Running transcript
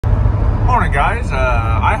Morning, guys.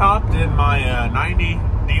 I hopped in my 90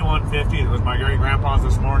 D150 that was my great grandpa's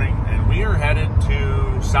this morning, and we are headed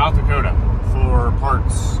to South Dakota for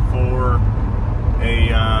parts for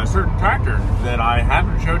a certain tractor that I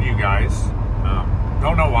haven't showed you guys.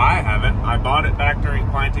 Don't know why I haven't. I bought it back during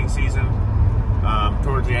planting season,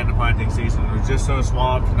 towards the end of planting season. It was just so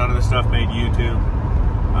swamped, none of the stuff made YouTube.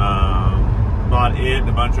 Bought it and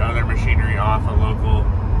a bunch of other machinery off a local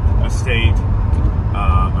estate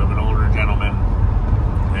of an older gentleman,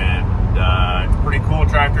 and it's a pretty cool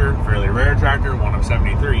tractor, fairly rare tractor, one of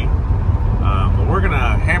 73. But we're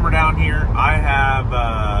gonna hammer down here. I have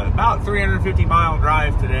about 350 mile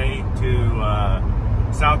drive today to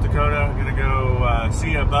South Dakota. I'm gonna go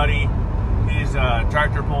see a buddy. He's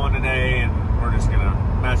tractor pulling today, and we're just gonna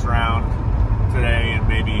mess around today and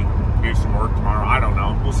maybe do some work tomorrow. I don't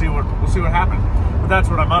know. We'll see what happens. But that's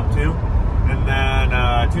what I'm up to. And then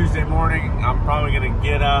Tuesday morning, I'm probably going to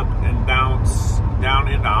get up and bounce down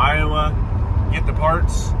into Iowa, get the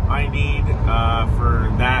parts I need for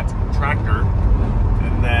that tractor,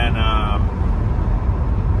 and then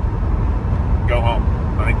go home.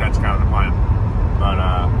 I think that's kind of the plan. But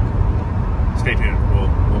stay tuned.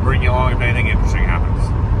 We'll bring you along if anything interesting happens.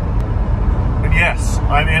 And yes,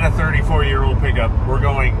 I'm in a 34-year-old pickup. We're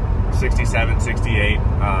going 67, 68.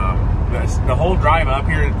 The whole drive up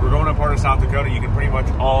here, we're going up part of South Dakota, you can pretty much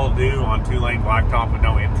all do on 2-lane blacktop with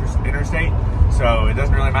no interstate. So it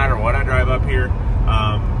doesn't really matter what I drive up here.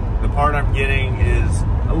 The part I'm getting is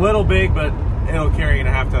a little big, but it'll carry in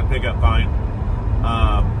a half-ton pickup fine.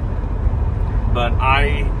 But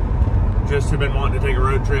I just have been wanting to take a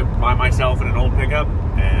road trip by myself in an old pickup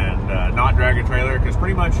and not drag a trailer, because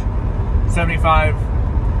pretty much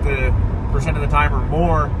 75% of the time or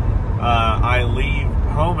more, I leave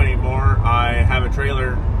home anymore. I have a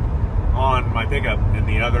trailer on my pickup, and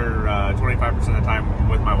the other 25% of the time I'm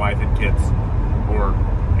with my wife and kids, or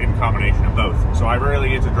in combination of both. So I rarely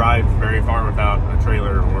get to drive very far without a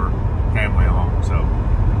trailer or family along. So,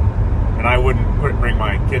 and I wouldn't bring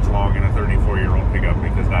my kids along in a 34-year-old pickup,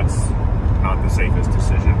 because that's not the safest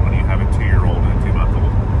decision when you have a 2-year-old and a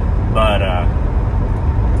 2-month-old. But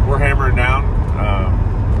we're hammering down.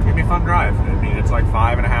 It's gonna be a fun drive. I mean, it's like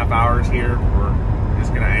 5.5 hours here. We're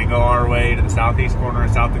just gonna angle our way to the southeast corner of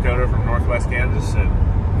South Dakota from northwest Kansas and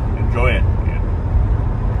enjoy it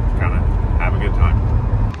and kind of have a good time.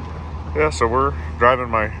 Yeah, so we're driving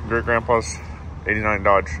my great grandpa's 89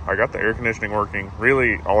 Dodge. I got the air conditioning working.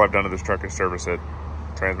 Really, all I've done to this truck is service it.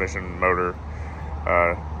 Transmission, motor,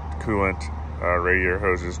 coolant, radiator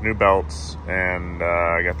hoses, new belts, and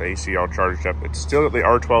I got the AC all charged up. It's still the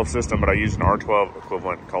R12 system, but I use an R12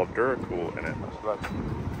 equivalent called Duracool in it. So that's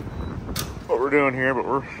what we're doing here, but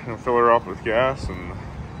we're gonna fill her up with gas and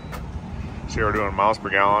see how we're doing miles per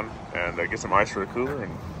gallon, and get some ice for the cooler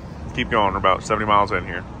and keep going. We're about 70 miles in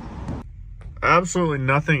here. Absolutely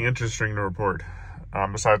nothing interesting to report,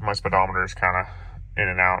 besides my speedometer is kind of in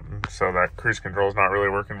and out, and so that cruise control is not really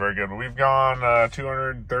working very good. But we've gone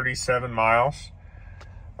 237 miles.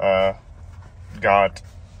 Got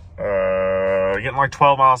getting like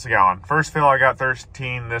 12 miles a gallon. First fill I got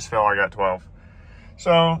 13, this fill I got 12.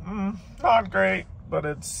 So not great, but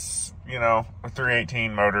it's, you know, a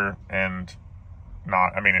 318 motor, and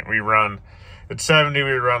not, I mean, we run at 70,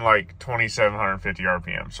 we run like 2,750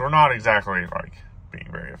 RPM. So we're not exactly like being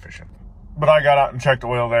very efficient. But I got out and checked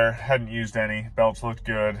oil there. Hadn't used any. Belts looked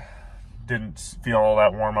good. Didn't feel all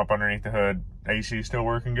that warm up underneath the hood. AC still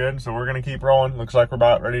working good. So we're going to keep rolling. Looks like we're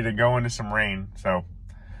about ready to go into some rain. So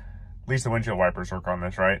at least the windshield wipers work on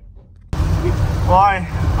this, right? Well, I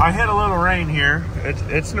hit a little rain here.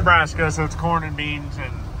 It's Nebraska, so it's corn and beans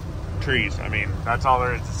and trees. I mean, that's all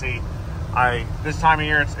there is to see. This time of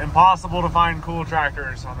year, it's impossible to find cool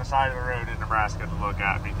tractors on the side of the road in Nebraska to look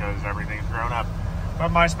at, because everything's grown up. But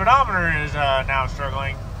my speedometer is now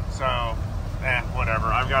struggling, so whatever.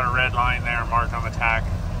 I've got a red line there marked on the tach,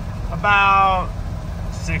 about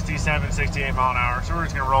 67, 68 mile an hour, so we're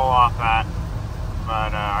just gonna roll off that.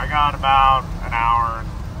 But I got about an hour and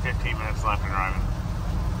 15 minutes left in driving.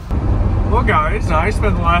 Well, guys, I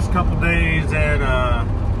spent the last couple days at a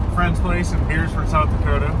friend's place in Beersford, South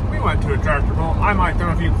Dakota. We went to a tractor pull. I might throw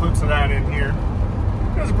a few clips of that in here.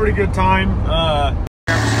 It was a pretty good time.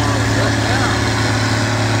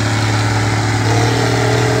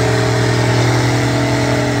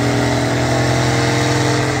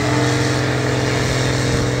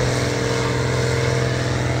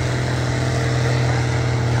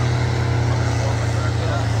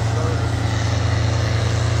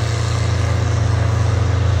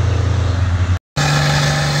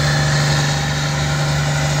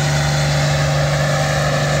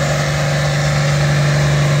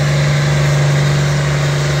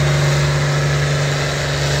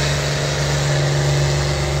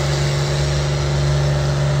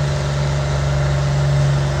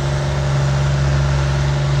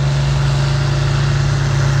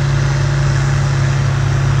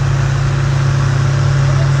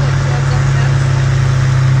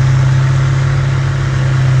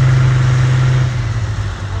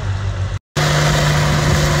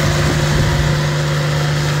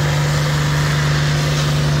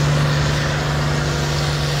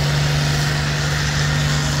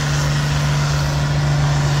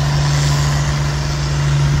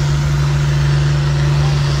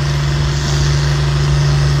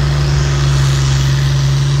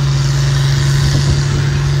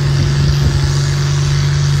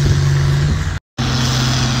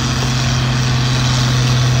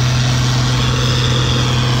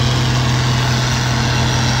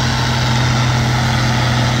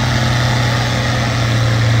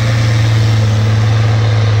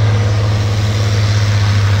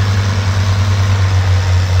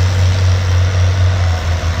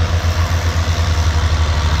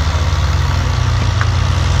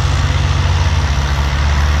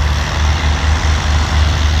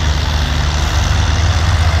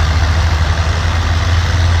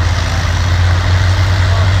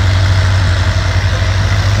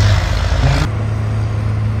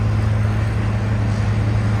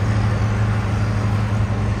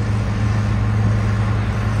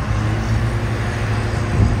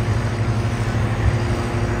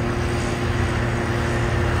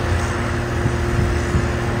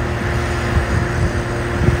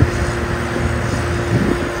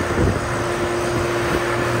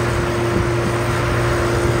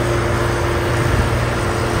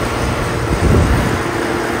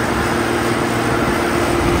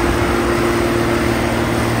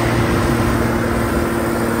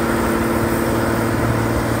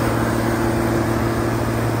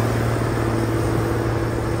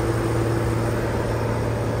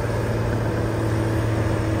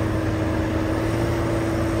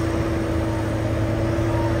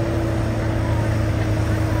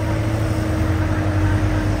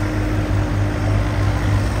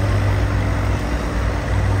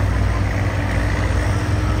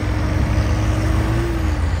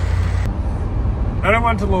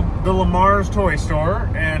 went to the Lamar's toy store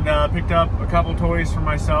and picked up a couple toys for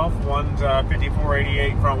myself. One's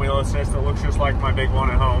 5488 front wheel assist that looks just like my big one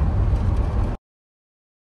at home.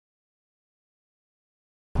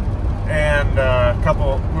 And a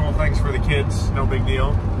couple little things for the kids, no big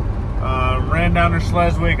deal. Ran down to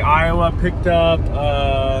Schleswig, Iowa, picked up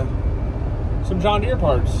some John Deere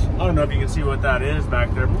parts. I don't know if you can see what that is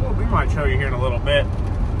back there, but we might show you here in a little bit.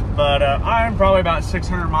 But I'm probably about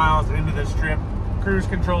 600 miles into this trip. Cruise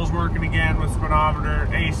control's working again with speedometer,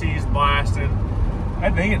 AC's blasting.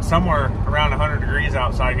 I think it's somewhere around 100 degrees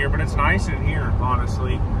outside here, but it's nice in here,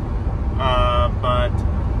 honestly.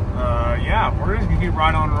 Yeah, we're just gonna keep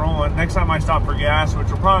right on rolling. Next time I stop for gas, which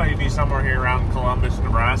will probably be somewhere here around Columbus,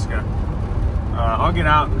 Nebraska, I'll get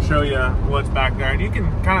out and show you what's back there, and you can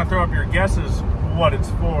kind of throw up your guesses what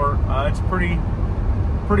it's for. It's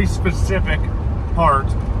pretty specific part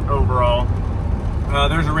overall.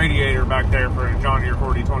 There's a radiator back there for a John Deere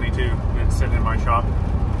 4022 that's sitting in my shop.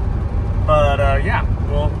 But yeah,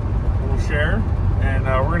 we'll share, and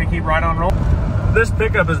we're gonna keep right on rolling. This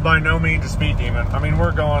pickup is by no means a speed demon. I mean,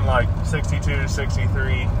 we're going like 62,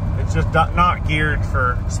 63. It's just not geared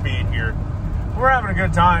for speed here. We're having a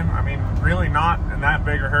good time. I mean, really not in that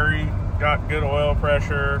big a hurry. Got good oil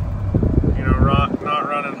pressure, you know, not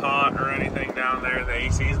running hot or anything down there. The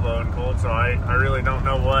AC's low and cold, so I really don't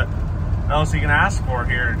know what else you can ask for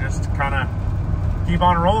here. Just kind of keep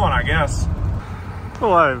on rolling, I guess.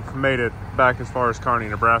 Well, I've made it back as far as Kearney,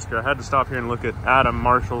 Nebraska. I had to stop here and look at Adam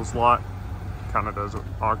Marshall's lot. Kind of does an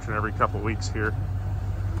auction every couple weeks here,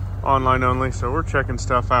 online only, so we're checking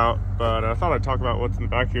stuff out. But I thought I'd talk about what's in the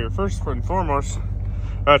back here. First and foremost,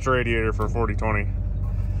 that's a radiator for 4020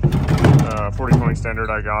 standard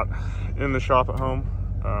I got in the shop at home.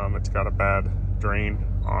 It's got a bad drain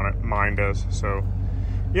on it, mine does, so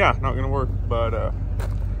yeah, not gonna work. But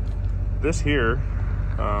this here,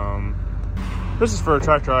 this is for a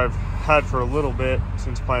tractor I've had for a little bit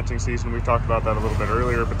since planting season. We talked about that a little bit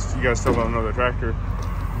earlier, but you guys still don't know the tractor.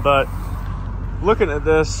 But looking at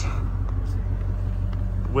this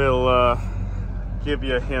will give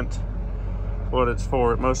you a hint what it's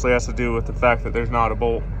for. It mostly has to do with the fact that there's not a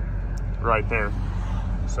bolt right there.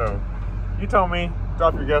 So you tell me,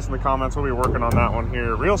 drop your guess in the comments. We'll be working on that one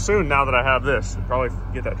here real soon now that I have this. I'll probably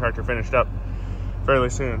get that tractor finished up fairly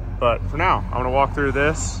soon. But for now, I'm gonna walk through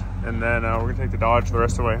this, and then we're gonna take the Dodge the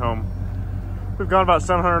rest of the way home. We've gone about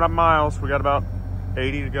 700 miles. We got about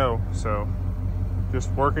 80 to go. So just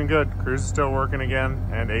working good. Cruise is still working again,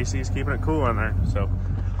 and AC is keeping it cool in there. So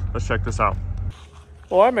let's check this out.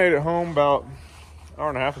 Well, I made it home about an hour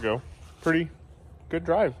and a half ago. Pretty good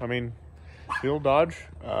drive. I mean, the old Dodge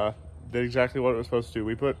did exactly what it was supposed to do.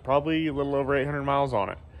 We put probably a little over 800 miles on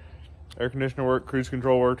it. Air conditioner worked, cruise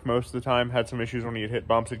control worked most of the time. Had some issues when you'd hit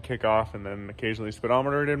bumps, it'd kick off, and then occasionally the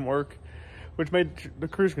speedometer didn't work, which made the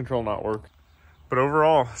cruise control not work. But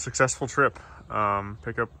overall, successful trip.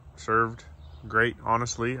 Pickup served great,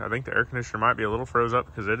 honestly. I think the air conditioner might be a little froze up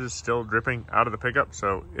because it is still dripping out of the pickup,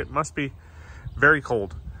 so it must be very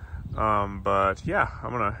cold. But yeah,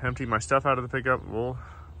 I'm gonna empty my stuff out of the pickup. We'll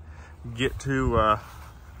get to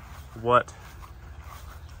what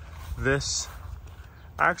this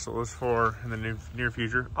axle is for in the near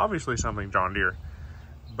future. Obviously something John Deere,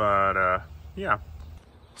 but yeah.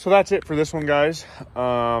 So that's it for this one, guys.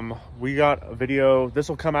 We got a video. This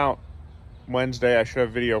will come out Wednesday. I should have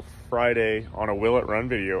a video Friday on a Will It Run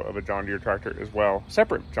video of a John Deere tractor as well.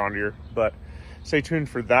 Separate John Deere, but stay tuned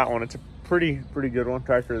for that one. It's a pretty good one.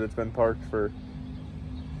 Tractor that's been parked for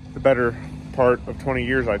the better part of 20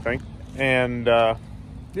 years, I think. And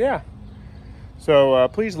yeah. So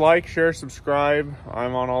please like, share, subscribe.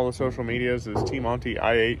 I'm on all the social medias as T Monty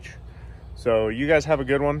IH. So you guys have a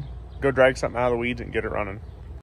good one. Go drag something out of the weeds and get it running.